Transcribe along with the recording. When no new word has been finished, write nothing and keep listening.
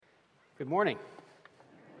Good morning.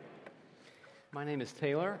 My name is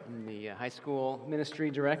Taylor. I'm the high school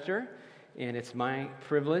ministry director, and it's my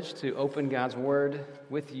privilege to open God's Word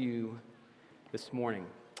with you this morning.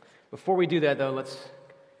 Before we do that, though, let's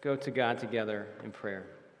go to God together in prayer.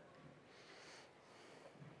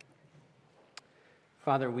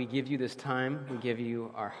 Father, we give you this time. We give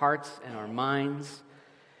you our hearts and our minds,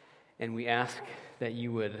 and we ask that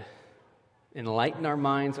you would enlighten our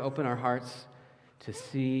minds, open our hearts to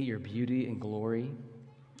see your beauty and glory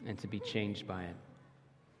and to be changed by it.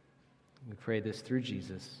 We pray this through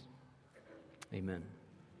Jesus. Amen.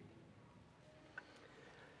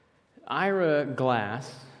 Ira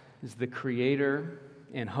Glass is the creator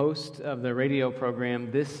and host of the radio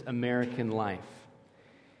program This American Life.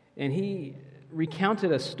 And he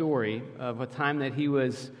recounted a story of a time that he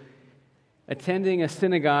was attending a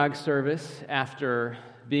synagogue service after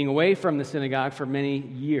being away from the synagogue for many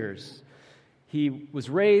years. He was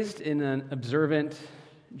raised in an observant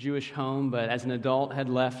Jewish home, but as an adult had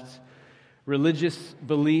left religious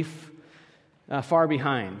belief far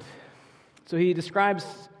behind. So he describes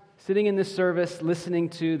sitting in this service, listening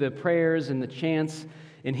to the prayers and the chants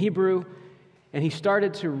in Hebrew, and he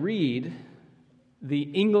started to read the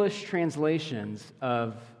English translations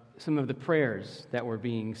of some of the prayers that were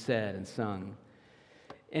being said and sung.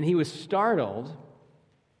 And he was startled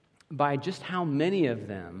by just how many of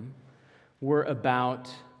them were about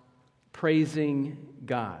praising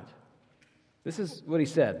God. This is what he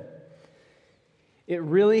said. It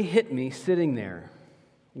really hit me sitting there.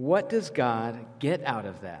 What does God get out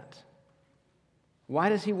of that? Why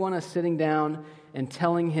does he want us sitting down and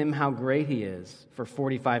telling him how great he is for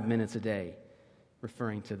 45 minutes a day,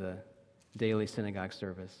 referring to the daily synagogue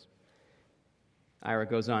service? Ira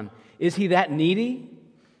goes on, is he that needy?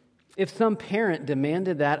 If some parent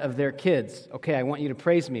demanded that of their kids, okay, I want you to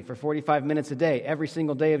praise me for 45 minutes a day, every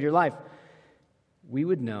single day of your life, we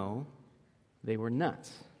would know they were nuts.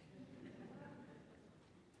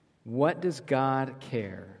 What does God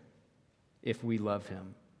care if we love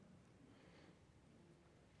him?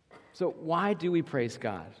 So why do we praise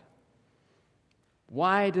God?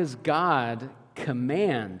 Why does God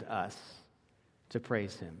command us to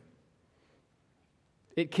praise him?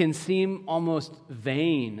 It can seem almost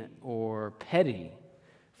vain or petty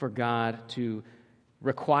for God to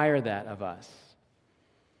require that of us.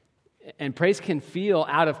 And praise can feel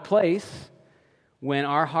out of place when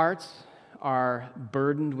our hearts are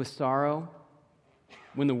burdened with sorrow,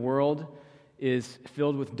 when the world is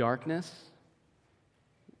filled with darkness.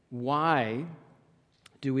 Why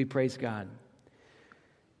do we praise God?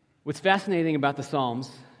 What's fascinating about the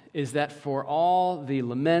Psalms is that for all the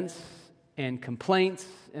laments and complaints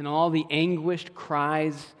and all the anguished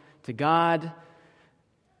cries to God,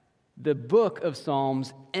 the book of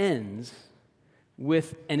Psalms ends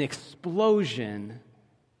with an explosion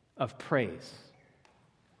of praise.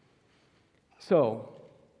 So,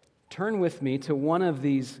 turn with me to one of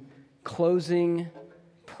these closing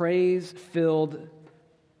praise-filled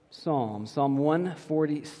psalms, Psalm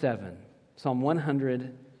 147. Psalm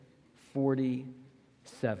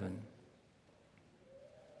 147.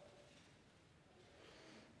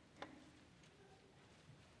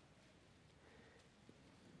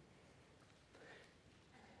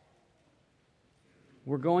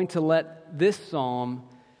 We're going to let this psalm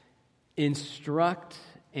instruct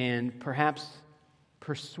and perhaps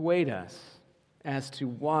persuade us as to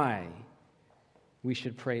why we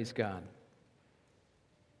should praise God.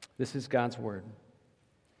 This is God's word.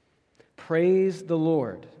 Praise the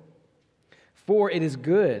Lord, for it is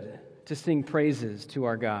good to sing praises to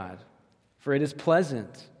our God, for it is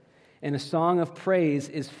pleasant, and a song of praise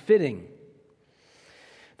is fitting.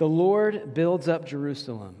 The Lord builds up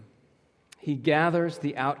Jerusalem. He gathers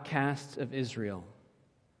the outcasts of Israel.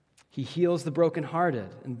 He heals the brokenhearted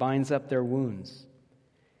and binds up their wounds.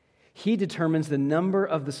 He determines the number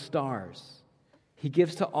of the stars. He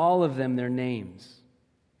gives to all of them their names.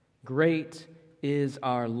 Great is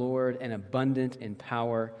our Lord and abundant in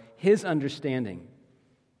power. His understanding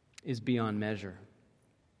is beyond measure.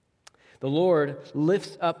 The Lord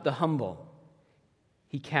lifts up the humble.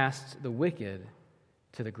 He casts the wicked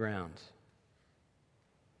to the ground.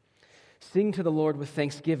 Sing to the Lord with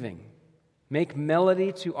thanksgiving. Make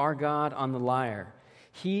melody to our God on the lyre.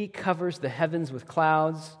 He covers the heavens with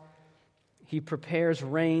clouds. He prepares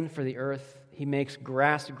rain for the earth. He makes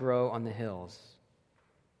grass grow on the hills.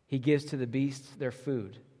 He gives to the beasts their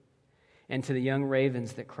food, and to the young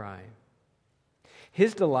ravens that cry.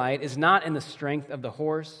 His delight is not in the strength of the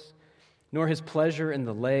horse, nor his pleasure in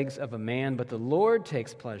the legs of a man, but the Lord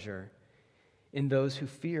takes pleasure in those who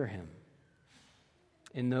fear him,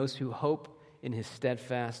 in those who hope in his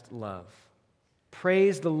steadfast love.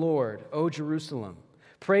 Praise the Lord, O Jerusalem.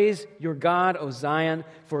 Praise your God, O Zion,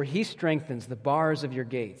 for he strengthens the bars of your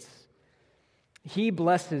gates. He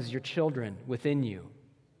blesses your children within you.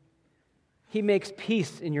 He makes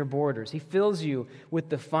peace in your borders. He fills you with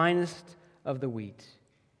the finest of the wheat.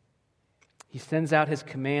 He sends out his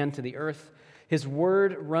command to the earth. His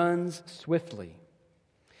word runs swiftly.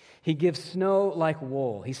 He gives snow like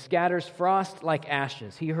wool. He scatters frost like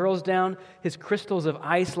ashes. He hurls down his crystals of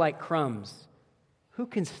ice like crumbs. Who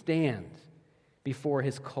can stand before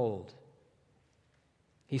his cold?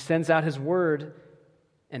 He sends out his word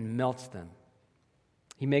and melts them.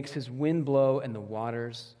 He makes his wind blow and the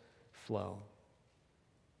waters flow.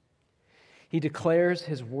 He declares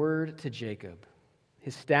his word to Jacob,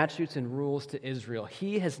 his statutes and rules to Israel.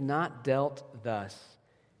 He has not dealt thus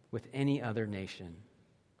with any other nation.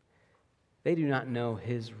 They do not know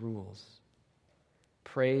his rules.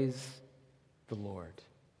 Praise the Lord.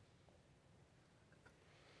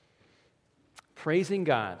 Praising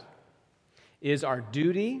God is our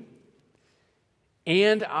duty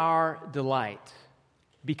and our delight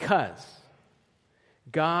because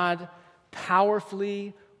God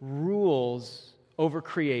powerfully rules over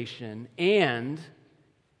creation and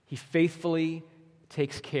he faithfully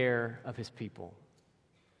takes care of his people.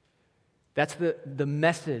 That's the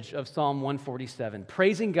message of Psalm 147.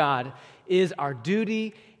 Praising God is our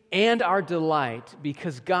duty and our delight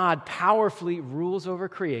because God powerfully rules over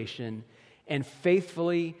creation and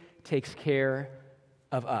faithfully takes care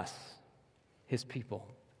of us, his people.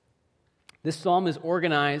 This psalm is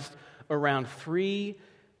organized around 3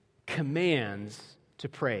 commands to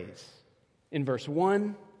praise in verse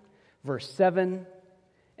 1, verse 7,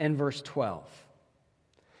 and verse 12.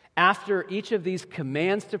 After each of these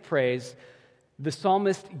commands to praise, the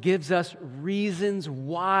psalmist gives us reasons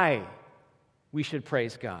why we should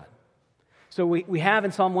praise God. So we have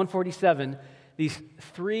in Psalm 147 these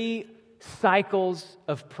 3 cycles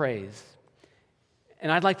of praise.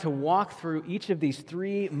 And I'd like to walk through each of these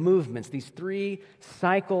 3 movements, these 3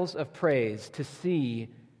 cycles of praise to see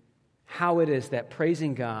how it is that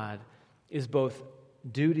praising God is both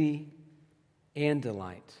duty and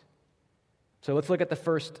delight. So let's look at the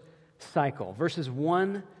first cycle, verses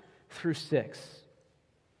 1 through 6.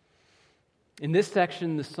 In this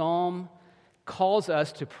section, the psalm calls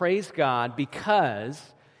us to praise God because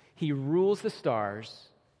he rules the stars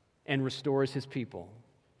and restores his people.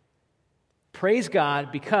 Praise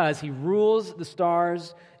God because he rules the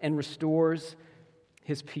stars and restores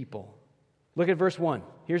his people. Look at verse 1.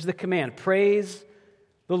 Here's the command. Praise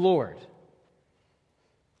the Lord.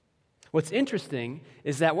 What's interesting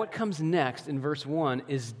is that what comes next in verse 1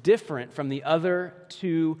 is different from the other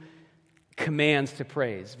 2 commands to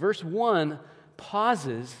praise. Verse 1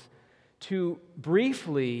 pauses to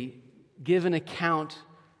briefly give an account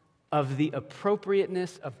of the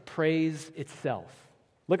appropriateness of praise itself.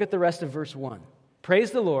 Look at the rest of verse 1.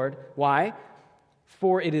 Praise the Lord. Why?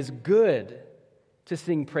 For it is good to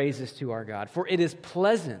sing praises to our God, for it is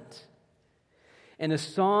pleasant, and a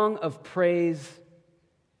song of praise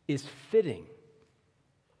is fitting.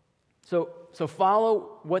 So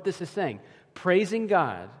follow what this is saying. Praising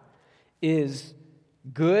God is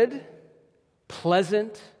good,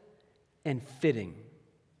 pleasant, and fitting.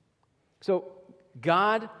 So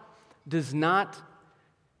God does not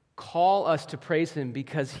call us to praise him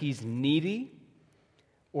because he's needy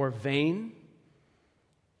or vain.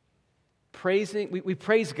 We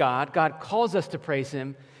praise God. God calls us to praise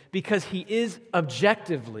him because he is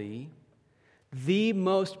objectively the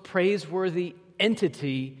most praiseworthy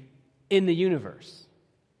entity in the universe.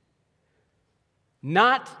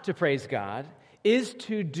 Not to praise God is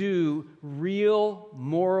to do real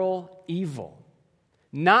moral evil.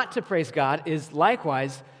 Not to praise God is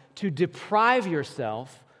likewise to deprive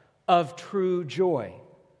yourself of true joy.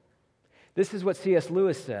 This is what C.S.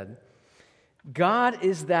 Lewis said. God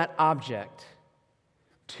is that object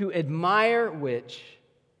to admire which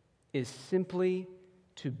is simply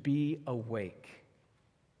to be awake,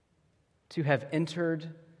 to have entered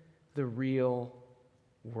the real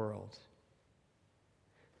world.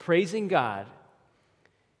 Praising God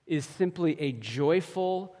is simply a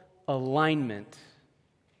joyful alignment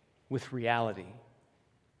with reality.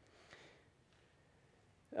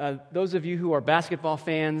 Those of you who are basketball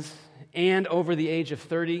fans and over the age of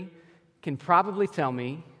 30 can probably tell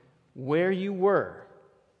me where you were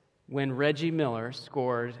when Reggie Miller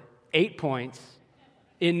scored 8 points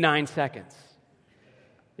in 9 seconds.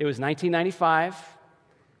 It was 1995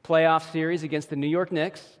 playoff series against the New York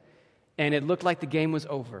Knicks, and it looked like the game was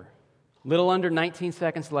over. Little under 19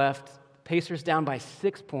 seconds left, Pacers down by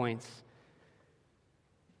 6 points.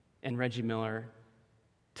 and Reggie Miller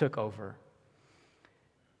took over.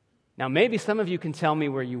 Now, maybe some of you can tell me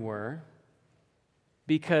where you were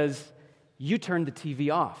because you turned the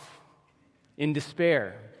TV off in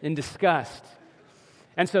despair, in disgust.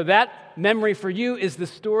 And so that memory for you is the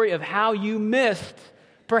story of how you missed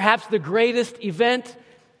perhaps the greatest event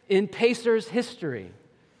in Pacers history.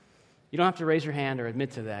 You don't have to raise your hand or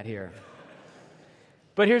admit to that here.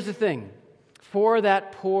 But here's the thing. For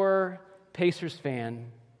that poor Pacers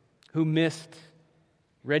fan who missed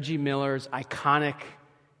Reggie Miller's iconic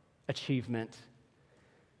achievement,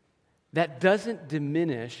 that doesn't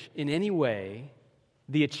diminish in any way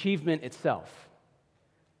the achievement itself.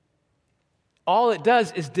 All it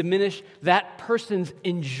does is diminish that person's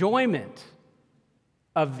enjoyment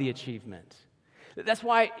of the achievement. That's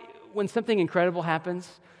why when something incredible happens,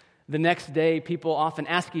 the next day people often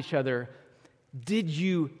ask each other, "Did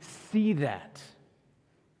you see that?"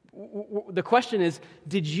 The question is,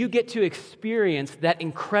 did you get to experience that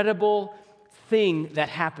incredible thing that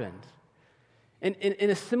happened? And in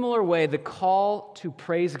a similar way, the call to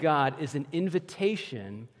praise God is an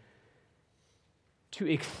invitation to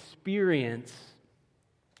experience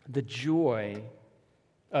the joy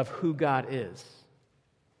of who God is,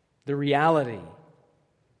 the reality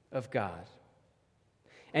of God.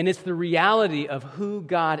 And it's the reality of who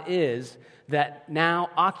God is that now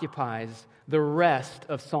occupies the rest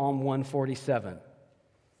of Psalm 147.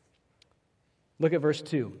 Look at verse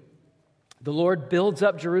 2. The Lord builds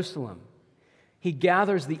up Jerusalem. He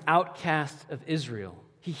gathers the outcasts of Israel.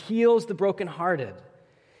 He heals the brokenhearted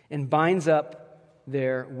and binds up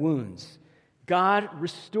their wounds. God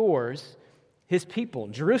restores his people.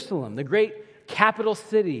 Jerusalem, the great capital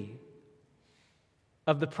city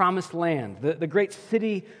of the promised land, the great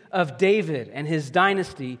city of David and his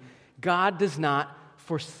dynasty, God does not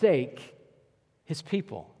forsake his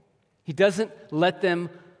people. He doesn't let them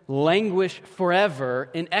languish forever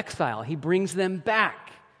in exile. He brings them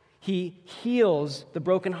back. He heals the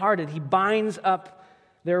brokenhearted. He binds up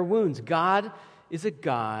their wounds. God is a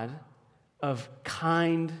God of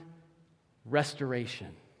kind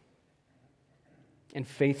restoration and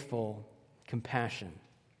faithful compassion.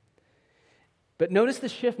 But notice the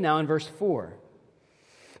shift now in verse 4.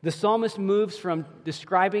 The psalmist moves from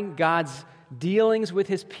describing God's dealings with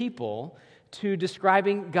his people to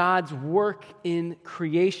describing God's work in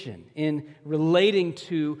creation, in relating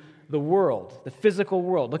to the world, the physical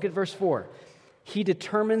world. Look at verse 4. He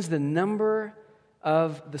determines the number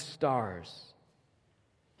of the stars.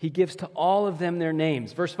 He gives to all of them their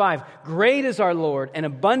names. Verse 5, great is our Lord and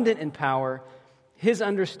abundant in power. His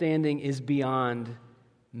understanding is beyond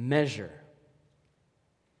measure.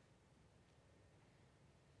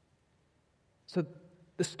 So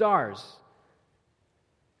the stars,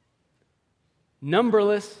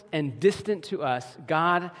 numberless and distant to us,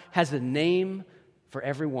 God has a name for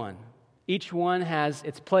every one. Each one has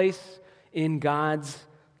its place in God's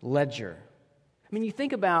ledger. I mean, you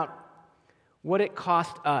think about what it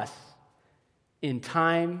cost us in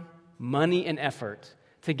time, money, and effort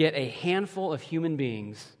to get a handful of human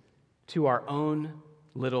beings to our own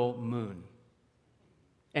little moon.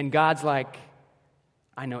 And God's like,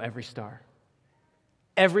 I know every star.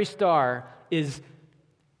 Every star is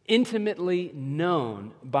intimately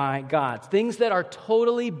known by God. Things that are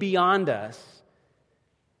totally beyond us,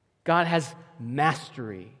 God has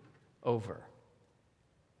mastery over.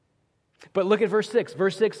 But look at verse 6.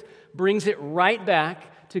 Verse 6 brings it right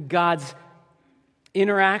back to God's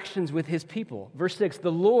interactions with his people. Verse 6,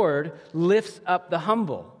 the Lord lifts up the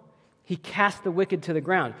humble. He casts the wicked to the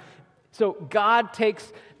ground. So God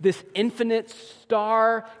takes this infinite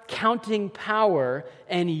star-counting power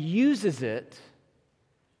and uses it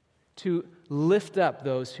to lift up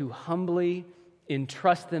those who humbly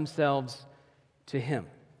entrust themselves to him.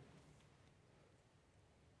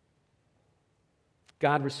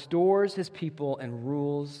 God restores his people and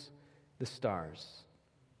rules the stars.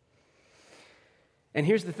 And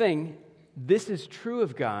here's the thing, this is true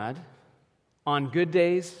of God on good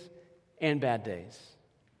days and bad days.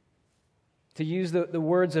 To use the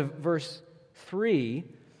words of verse 3,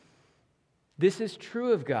 this is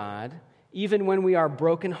true of God even when we are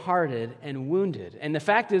brokenhearted and wounded. And the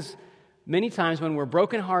fact is, many times when we're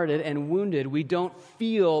brokenhearted and wounded, we don't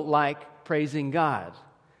feel like praising God.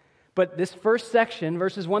 But this first section,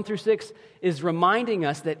 verses 1 through 6, is reminding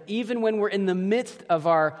us that even when we're in the midst of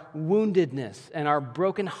our woundedness and our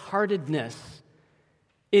brokenheartedness,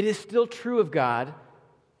 it is still true of God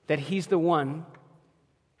that he's the one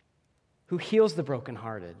who heals the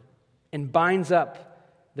brokenhearted and binds up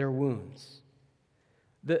their wounds.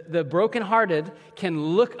 The brokenhearted can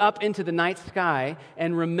look up into the night sky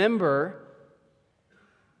and remember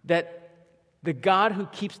that the God who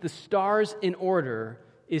keeps the stars in order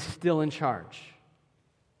is still in charge.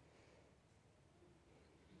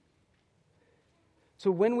 So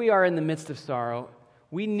when we are in the midst of sorrow,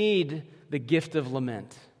 we need the gift of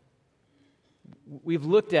lament. We've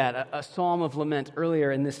looked at a psalm of lament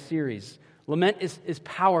earlier in this series. Lament is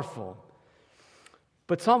powerful.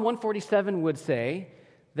 But Psalm 147 would say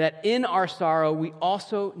that in our sorrow, we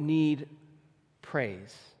also need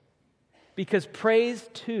praise. Because praise,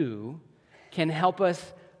 too, can help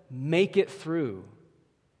us make it through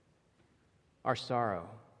our sorrow.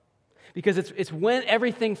 Because it's when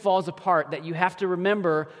everything falls apart that you have to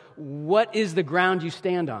remember what is the ground you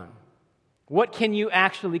stand on. What can you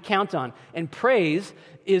actually count on? And praise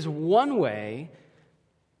is one way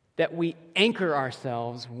that we anchor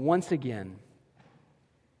ourselves once again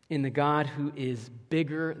in the God who is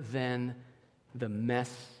bigger than the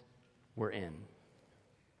mess we're in.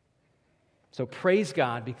 So praise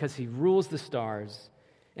God because He rules the stars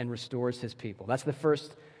and restores His people. That's the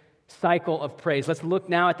first cycle of praise. Let's look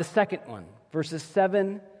now at the second one, verses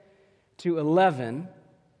 7 to 11,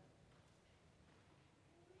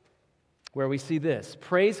 where we see this.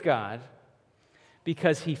 Praise God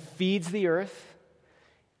because He feeds the earth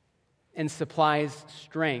and supplies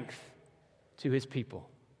strength to His people.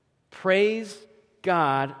 Praise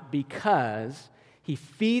God because He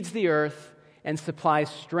feeds the earth and supplies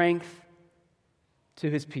strength to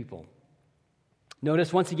His people.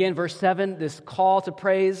 Notice once again, verse 7, this call to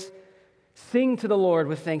praise. Sing to the Lord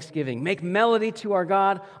with thanksgiving. Make melody to our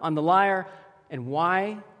God on the lyre. And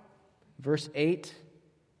why? Verse 8,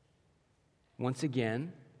 once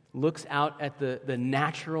again, looks out at the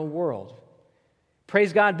natural world.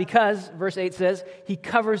 Praise God because, verse 8 says, He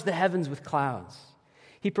covers the heavens with clouds.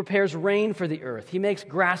 He prepares rain for the earth. He makes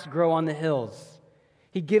grass grow on the hills.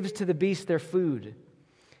 He gives to the beasts their food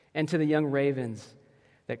and to the young ravens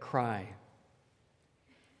that cry.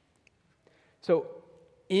 So,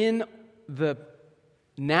 in the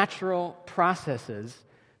natural processes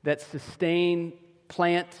that sustain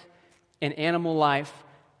plant and animal life,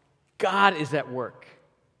 God is at work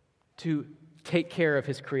to take care of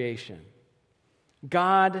His creation.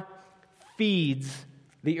 God feeds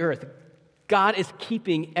the earth. God is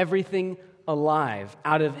keeping everything alive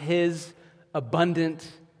out of His abundant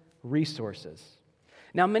resources.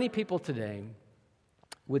 Now, many people today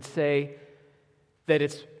would say that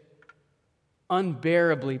it's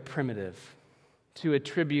unbearably primitive to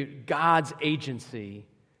attribute God's agency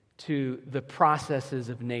to the processes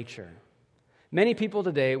of nature. Many people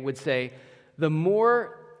today would say the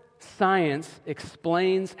more science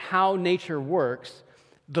explains how nature works,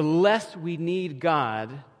 the less we need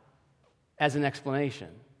God as an explanation.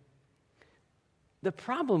 The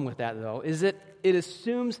problem with that, though, is that it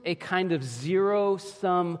assumes a kind of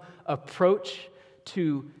zero-sum approach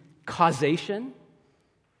to causation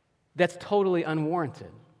that's totally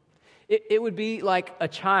unwarranted. It would be like a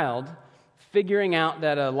child figuring out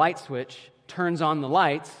that a light switch turns on the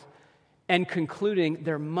lights and concluding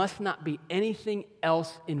there must not be anything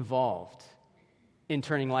else involved in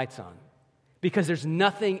turning lights on because there's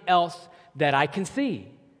nothing else that I can see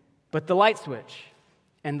but the light switch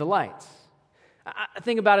and the lights. I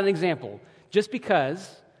think about an example. Just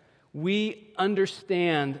because we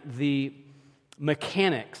understand the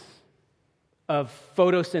mechanics of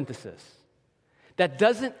photosynthesis, that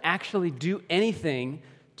doesn't actually do anything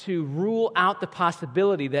to rule out the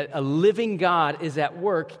possibility that a living God is at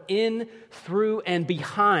work in, through, and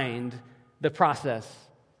behind the process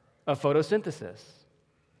of photosynthesis.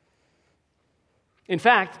 In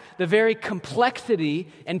fact, the very complexity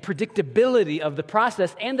and predictability of the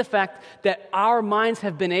process and the fact that our minds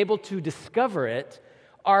have been able to discover it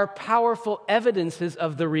are powerful evidences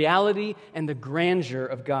of the reality and the grandeur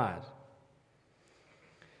of God.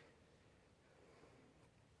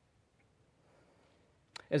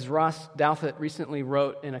 As Ross Douthat recently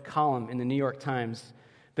wrote in a column in the New York Times,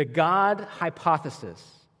 the God hypothesis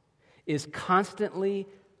is constantly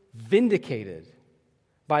vindicated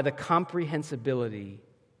by the comprehensibility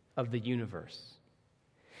of the universe.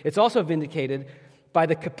 It's also vindicated by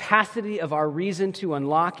the capacity of our reason to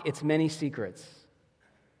unlock its many secrets.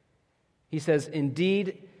 He says,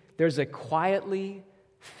 indeed, there's a quietly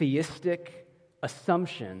theistic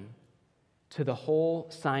assumption to the whole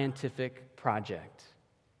scientific project.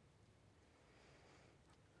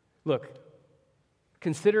 Look,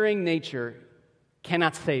 considering nature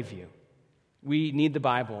cannot save you. We need the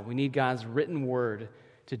Bible. We need God's written word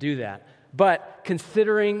to do that. But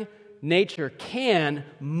considering nature can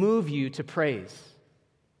move you to praise.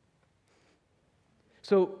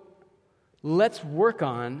 So let's work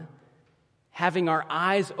on having our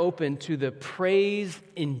eyes open to the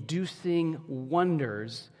praise-inducing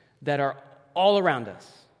wonders that are all around us.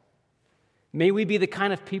 May we be the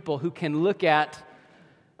kind of people who can look at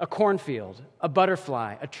a cornfield, a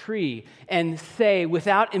butterfly, a tree, and say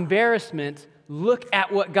without embarrassment, look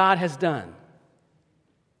at what God has done.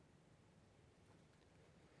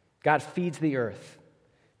 God feeds the earth,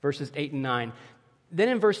 verses 8 and 9. Then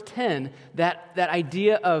in verse 10, that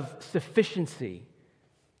idea of sufficiency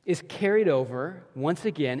is carried over, once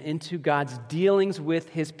again, into God's dealings with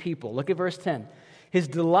his people. Look at verse 10. His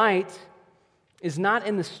delight is not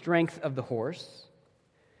in the strength of the horse,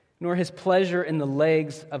 nor his pleasure in the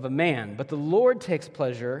legs of a man, but the Lord takes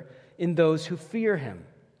pleasure in those who fear him,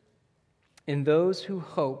 in those who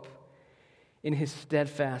hope in his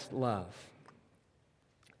steadfast love.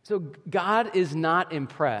 So God is not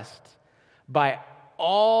impressed by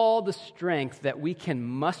all the strength that we can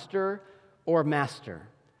muster or master.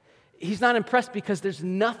 He's not impressed because there's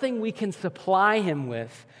nothing we can supply him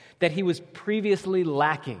with that he was previously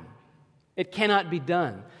lacking. It cannot be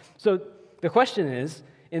done. So the question is,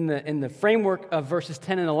 in the framework of verses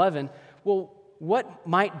 10 and 11, well, what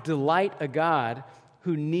might delight a God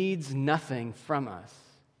who needs nothing from us?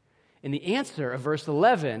 And the answer of verse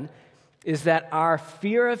 11 is that our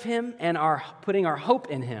fear of him and our putting our hope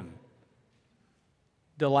in him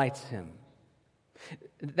delights him.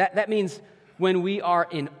 That means when we are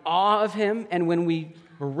in awe of him and when we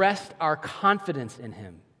rest our confidence in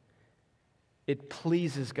him, it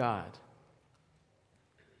pleases God.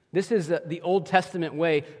 This is the Old Testament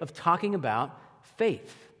way of talking about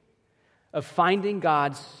faith, of finding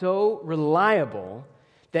God so reliable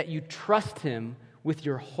that you trust him with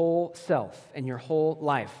your whole self and your whole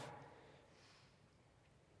life.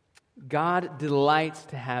 God delights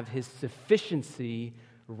to have his sufficiency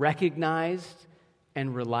recognized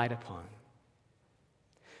and relied upon.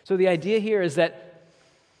 So the idea here is that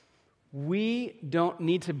we don't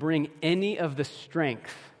need to bring any of the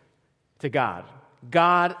strength to God.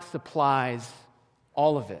 God supplies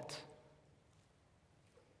all of it.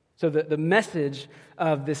 So the message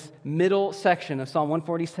of this middle section of Psalm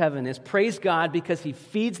 147 is praise God because he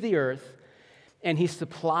feeds the earth and he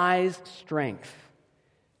supplies strength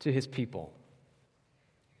to his people.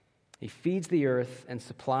 He feeds the earth and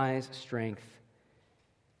supplies strength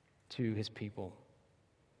to his people.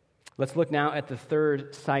 Let's look now at the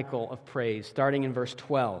third cycle of praise, starting in verse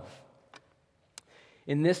 12.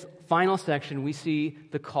 In this final section, we see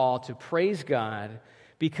the call to praise God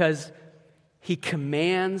because he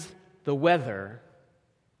commands the weather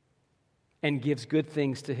and gives good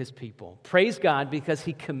things to his people. Praise God because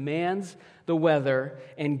he commands the weather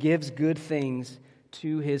and gives good things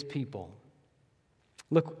to his people.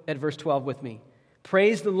 Look at verse 12 with me.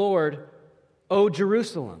 Praise the Lord, O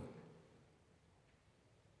Jerusalem.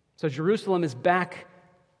 So Jerusalem is back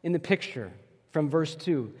in the picture from verse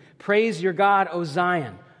 2. Praise your God, O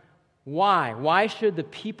Zion. Why? Why should the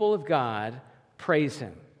people of God praise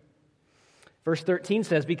him? Verse 13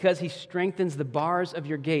 says, because he strengthens the bars of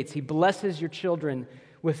your gates. He blesses your children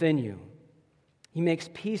within you. He makes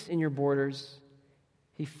peace in your borders.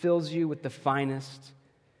 He fills you with the finest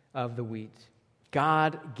of the wheat.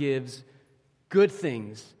 God gives good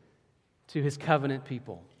things to his covenant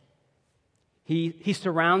people. He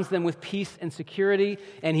surrounds them with peace and security,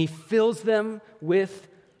 and he fills them with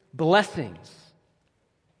blessings.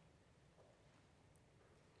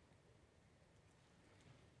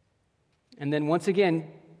 And then once again,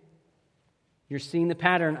 you're seeing the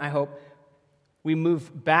pattern, I hope. We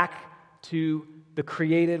move back to the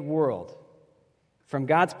created world, from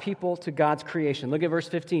God's people to God's creation. Look at verse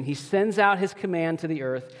 15. He sends out his command to the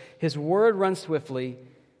earth. His word runs swiftly.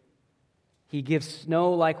 He gives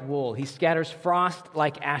snow like wool. He scatters frost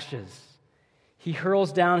like ashes. He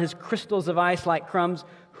hurls down his crystals of ice like crumbs.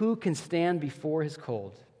 Who can stand before his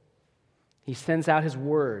cold? He sends out his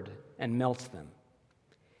word and melts them.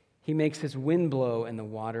 He makes his wind blow and the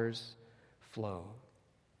waters flow.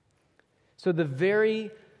 So the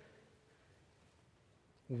very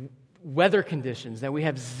weather conditions that we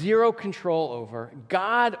have zero control over,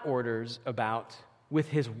 God orders about with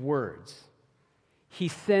his words. He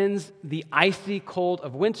sends the icy cold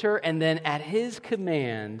of winter, and then at his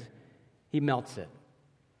command, he melts it.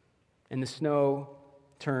 And the snow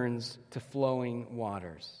turns to flowing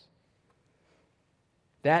waters.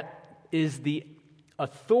 That is the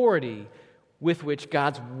authority with which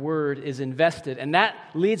God's word is invested. And that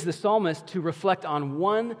leads the psalmist to reflect on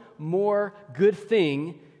one more good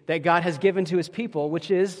thing that God has given to his people, which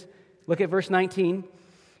is, look at verse 19,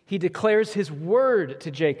 he declares his word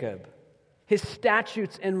to Jacob, his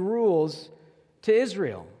statutes and rules to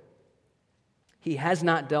Israel. He has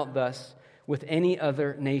not dealt thus with any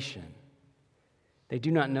other nation. They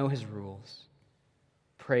do not know his rules.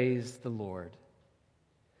 Praise the Lord.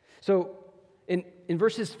 So in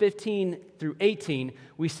verses 15 through 18,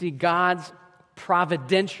 we see God's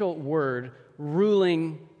providential word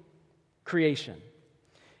ruling creation.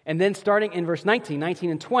 And then starting in verse 19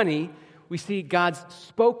 and 20, we see God's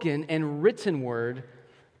spoken and written word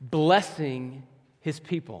blessing his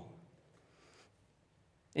people.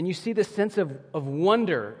 And you see this sense of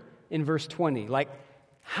wonder in verse 20. Like,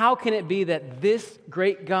 how can it be that this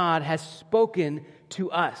great God has spoken to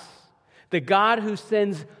us? The God who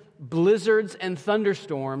sends blizzards and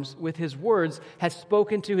thunderstorms with his words has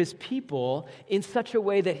spoken to his people in such a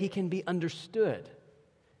way that he can be understood.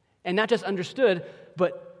 And not just understood,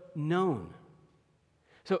 but known.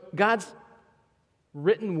 So God's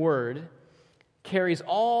written word carries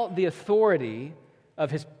all the authority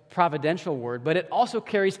of his providential word, but it also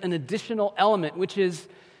carries an additional element, which is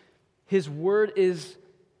his word is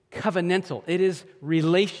covenantal. It is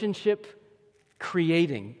relationship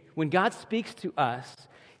creating. When God speaks to us,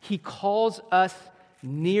 he calls us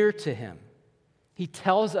near to him. He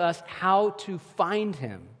tells us how to find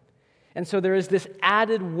him. And so there is this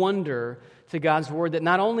added wonder to God's word that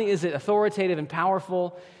not only is it authoritative and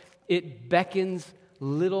powerful, it beckons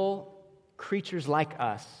little creatures like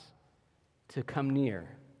us to come near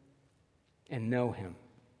and know him.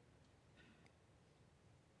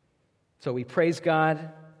 So we praise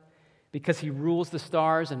God because he rules the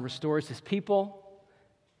stars and restores his people.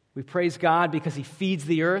 We praise God because he feeds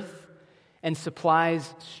the earth and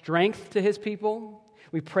supplies strength to his people.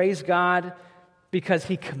 We praise God because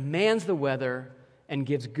he commands the weather and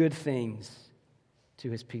gives good things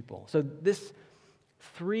to his people. So this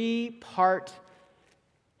three-part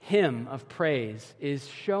hymn of praise is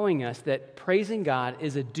showing us that praising God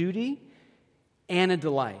is a duty and a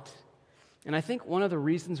delight. And I think one of the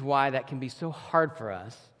reasons why that can be so hard for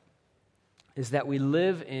us is that we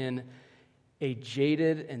live in a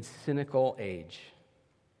jaded and cynical age.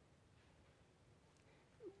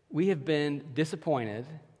 We have been disappointed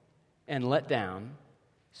and let down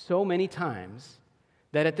so many times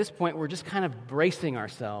that at this point we're just kind of bracing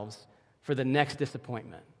ourselves for the next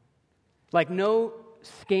disappointment. Like no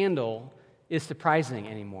scandal is surprising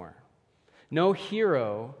anymore. No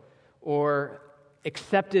hero or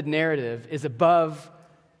accepted narrative is above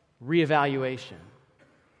reevaluation.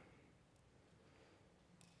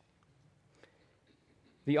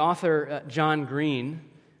 The author John Green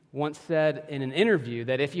once said in an interview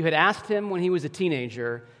that if you had asked him when he was a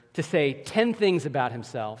teenager to say 10 things about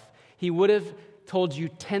himself, he would have told you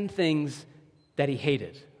 10 things that he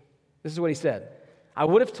hated. This is what he said. I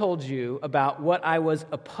would have told you about what I was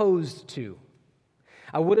opposed to.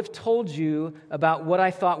 I would have told you about what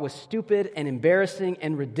I thought was stupid and embarrassing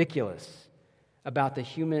and ridiculous about the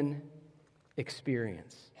human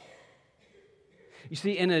experience. You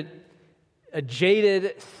see, in a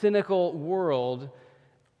jaded, cynical world,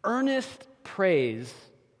 earnest praise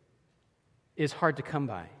is hard to come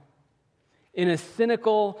by. In a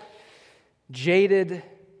cynical, jaded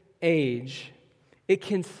age, it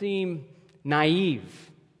can seem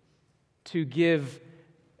naive to give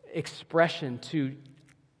expression to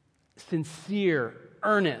sincere,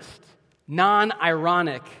 earnest,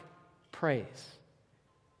 non-ironic praise.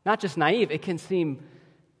 Not just naive, it can seem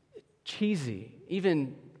cheesy,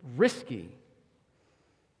 even risky.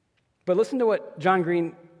 But listen to what John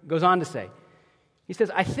Green goes on to say. He says,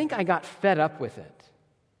 I think I got fed up with it.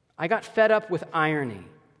 I got fed up with irony.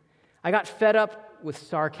 I got fed up with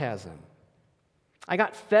sarcasm. I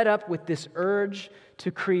got fed up with this urge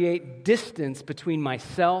to create distance between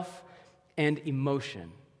myself and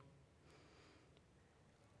emotion.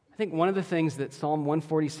 I think one of the things that Psalm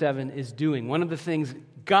 147 is doing, one of the things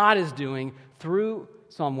God is doing through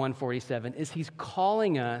Psalm 147 is he's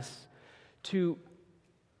calling us to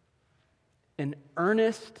an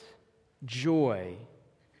earnest joy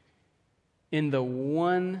in the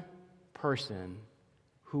one person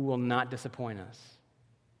who will not disappoint us,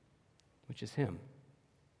 which is him.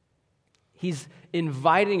 He's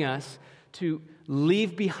inviting us to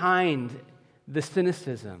leave behind the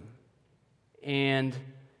cynicism and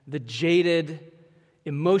the jaded,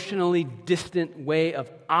 emotionally distant way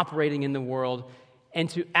of operating in the world and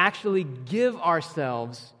to actually give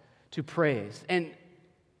ourselves to praise. And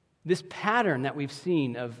this pattern that we've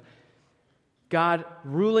seen of God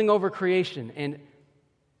ruling over creation and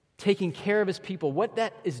taking care of his people, what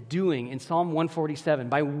that is doing in Psalm 147,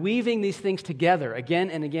 by weaving these things together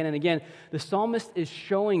again and again and again, the psalmist is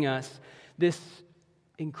showing us this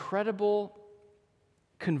incredible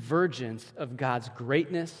convergence of God's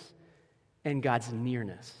greatness and God's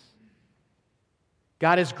nearness.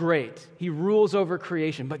 God is great. He rules over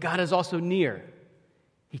creation, but God is also near.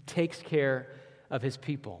 He takes care of his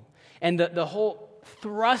people. And the whole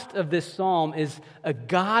thrust of this psalm is a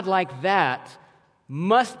God like that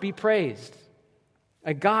must be praised.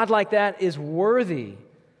 A God like that is worthy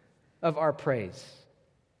of our praise.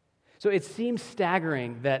 So it seems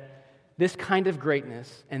staggering that this kind of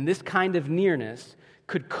greatness and this kind of nearness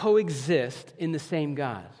could coexist in the same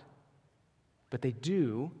God. But they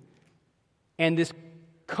do. And this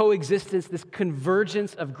coexistence, this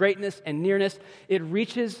convergence of greatness and nearness, it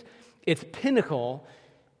reaches its pinnacle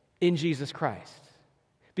in Jesus Christ.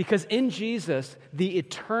 Because in Jesus, the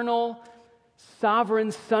eternal,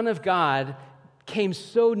 sovereign Son of God came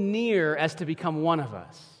so near as to become one of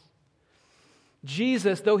us.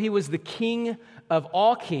 Jesus, though he was the King of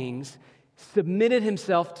all kings, submitted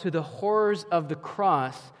himself to the horrors of the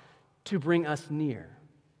cross to bring us near.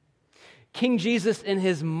 King Jesus, in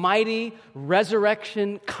his mighty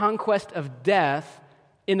resurrection conquest of death,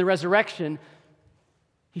 in the resurrection,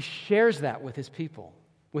 he shares that with his people,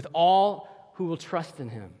 with all who will trust in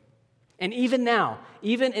him. And even now,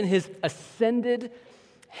 even in his ascended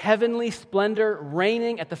heavenly splendor,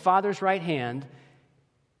 reigning at the Father's right hand,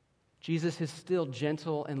 Jesus is still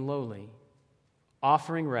gentle and lowly,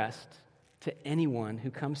 offering rest to anyone who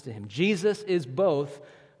comes to him. Jesus is both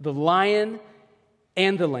the lion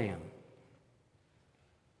and the lamb.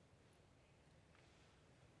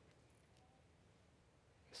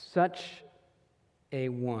 Such a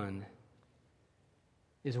one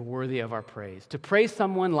is worthy of our praise. To praise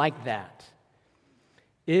someone like that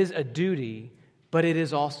is a duty, but it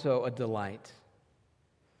is also a delight.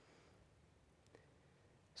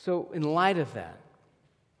 So in light of that,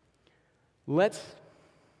 let's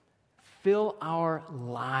fill our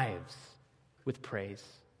lives with praise.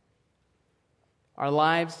 Our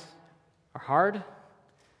lives are hard,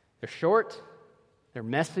 they're short, they're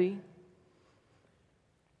messy.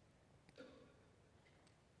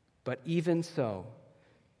 But even so,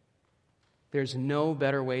 there's no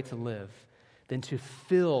better way to live than to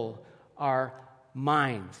fill our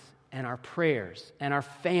minds and our prayers and our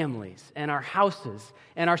families and our houses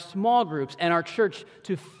and our small groups and our church,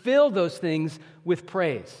 to fill those things with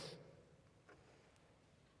praise.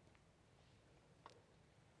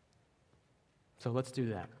 So let's do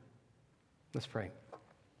that. Let's pray.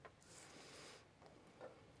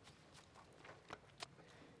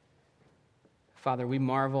 Father, we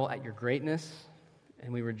marvel at your greatness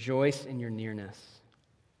and we rejoice in your nearness.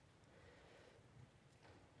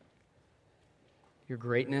 Your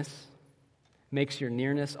greatness makes your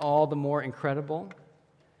nearness all the more incredible,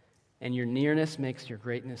 and your nearness makes your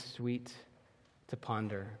greatness sweet to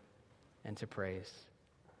ponder and to praise.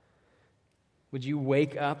 Would you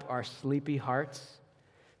wake up our sleepy hearts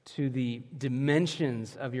to the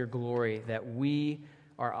dimensions of your glory that we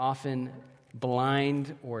are often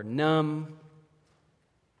blind or numb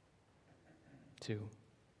to?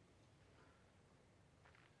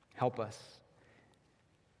 Help us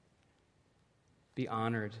be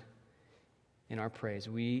honored in our praise.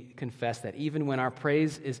 We confess that even when our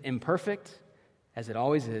praise is imperfect, as it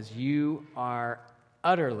always is, you are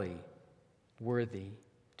utterly worthy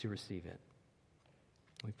to receive it.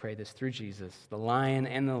 We pray this through Jesus, the Lion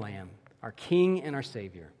and the Lamb, our King and our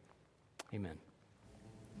Savior. Amen.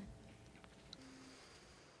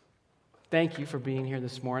 Thank you for being here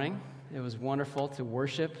this morning. It was wonderful to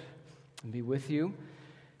worship and be with you.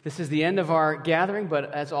 This is the end of our gathering,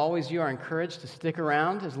 but as always, you are encouraged to stick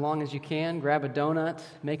around as long as you can. Grab a donut,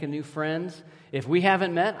 make a new friend. If we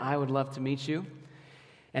haven't met, I would love to meet you.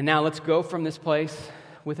 And now let's go from this place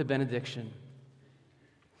with a benediction.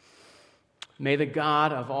 May the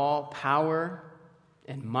God of all power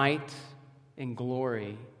and might and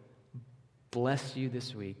glory bless you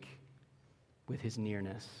this week with his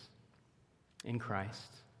nearness in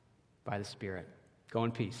Christ by the Spirit. Go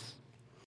in peace.